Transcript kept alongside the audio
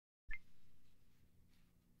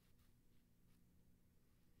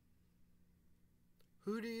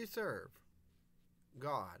Who do you serve?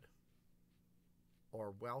 God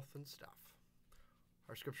or wealth and stuff?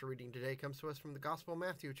 Our scripture reading today comes to us from the Gospel of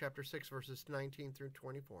Matthew, chapter 6, verses 19 through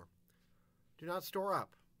 24. Do not store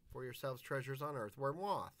up for yourselves treasures on earth, where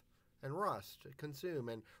moth and rust consume,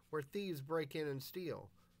 and where thieves break in and steal.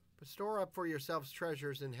 But store up for yourselves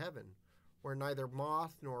treasures in heaven, where neither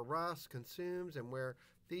moth nor rust consumes, and where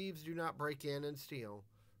thieves do not break in and steal.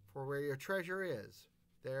 For where your treasure is,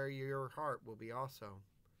 there your heart will be also.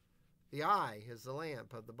 The eye is the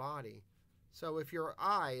lamp of the body. So if your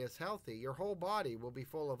eye is healthy, your whole body will be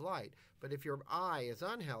full of light. But if your eye is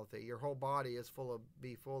unhealthy, your whole body is full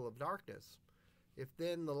of darkness. If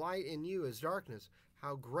then the light in you is darkness,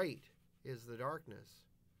 how great is the darkness?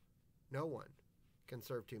 No one can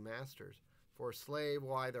serve two masters. For a slave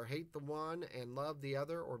will either hate the one and love the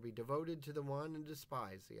other, or be devoted to the one and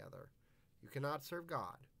despise the other. You cannot serve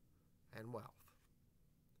God and wealth.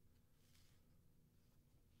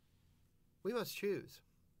 We must choose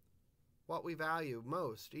what we value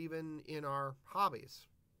most, even in our hobbies.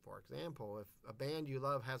 For example, if a band you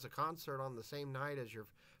love has a concert on the same night as your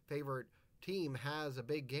favorite team has a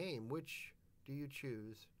big game, which do you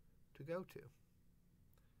choose to go to?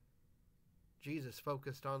 Jesus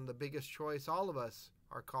focused on the biggest choice all of us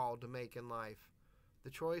are called to make in life, the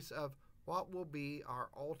choice of what will be our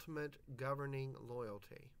ultimate governing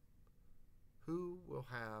loyalty. Who will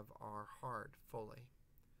have our heart fully?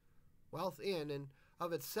 Wealth in and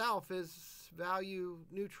of itself is value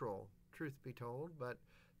neutral, truth be told, but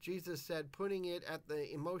Jesus said putting it at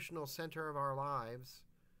the emotional center of our lives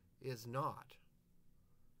is not.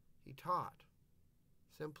 He taught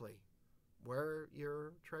simply, where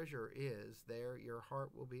your treasure is, there your heart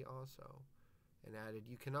will be also, and added,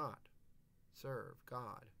 you cannot serve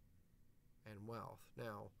God and wealth.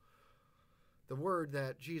 Now, the word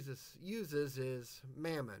that Jesus uses is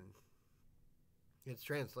mammon. It's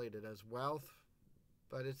translated as wealth,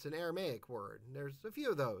 but it's an Aramaic word. There's a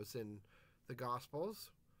few of those in the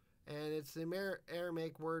Gospels, and it's the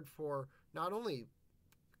Aramaic word for not only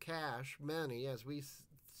cash, money, as we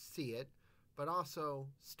see it, but also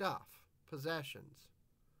stuff, possessions.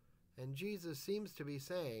 And Jesus seems to be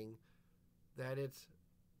saying that it's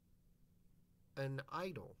an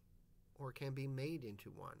idol, or can be made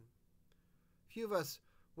into one. Few of us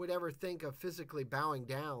would ever think of physically bowing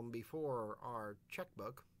down before our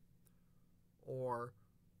checkbook or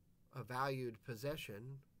a valued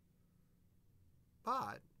possession,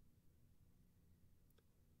 but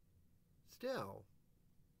still,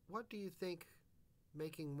 what do you think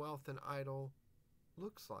making wealth an idol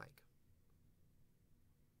looks like?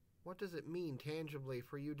 What does it mean tangibly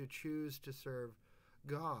for you to choose to serve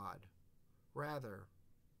God rather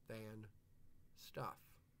than stuff?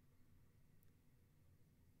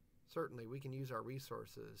 Certainly, we can use our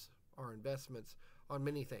resources, our investments, on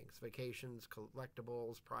many things: vacations,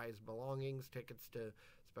 collectibles, prized belongings, tickets to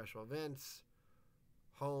special events,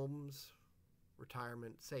 homes,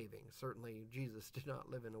 retirement, savings. Certainly, Jesus did not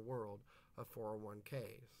live in a world of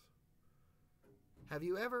 401ks. Have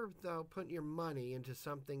you ever, though, put your money into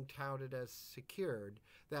something touted as secured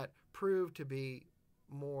that proved to be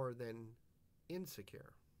more than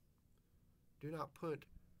insecure? Do not put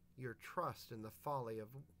your trust in the folly of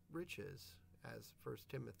riches, as 1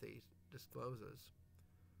 Timothy discloses,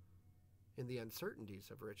 in the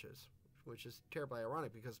uncertainties of riches, which is terribly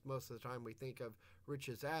ironic because most of the time we think of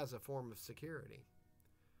riches as a form of security.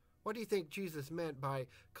 What do you think Jesus meant by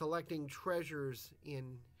collecting treasures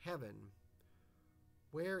in heaven?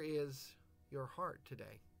 Where is your heart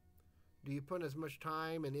today? Do you put as much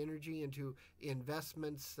time and energy into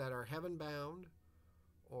investments that are heaven-bound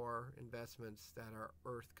or investments that are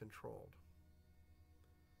earth-controlled?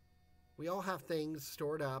 We all have things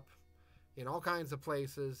stored up in all kinds of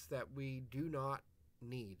places that we do not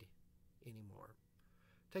need anymore.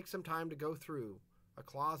 Take some time to go through a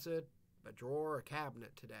closet, a drawer, a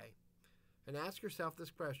cabinet today, and ask yourself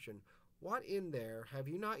this question: what in there have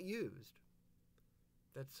you not used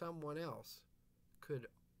that someone else could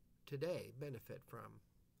today benefit from?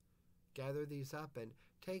 Gather these up and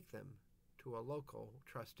take them to a local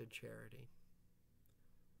trusted charity.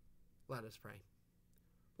 Let us pray.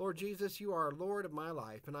 Lord Jesus, you are Lord of my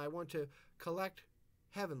life, and I want to collect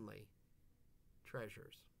heavenly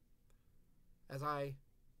treasures. As I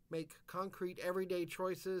make concrete everyday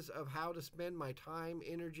choices of how to spend my time,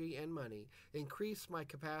 energy, and money, increase my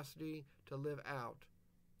capacity to live out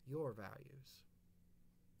your values.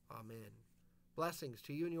 Amen. Blessings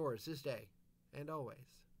to you and yours this day and always.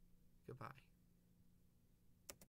 Goodbye.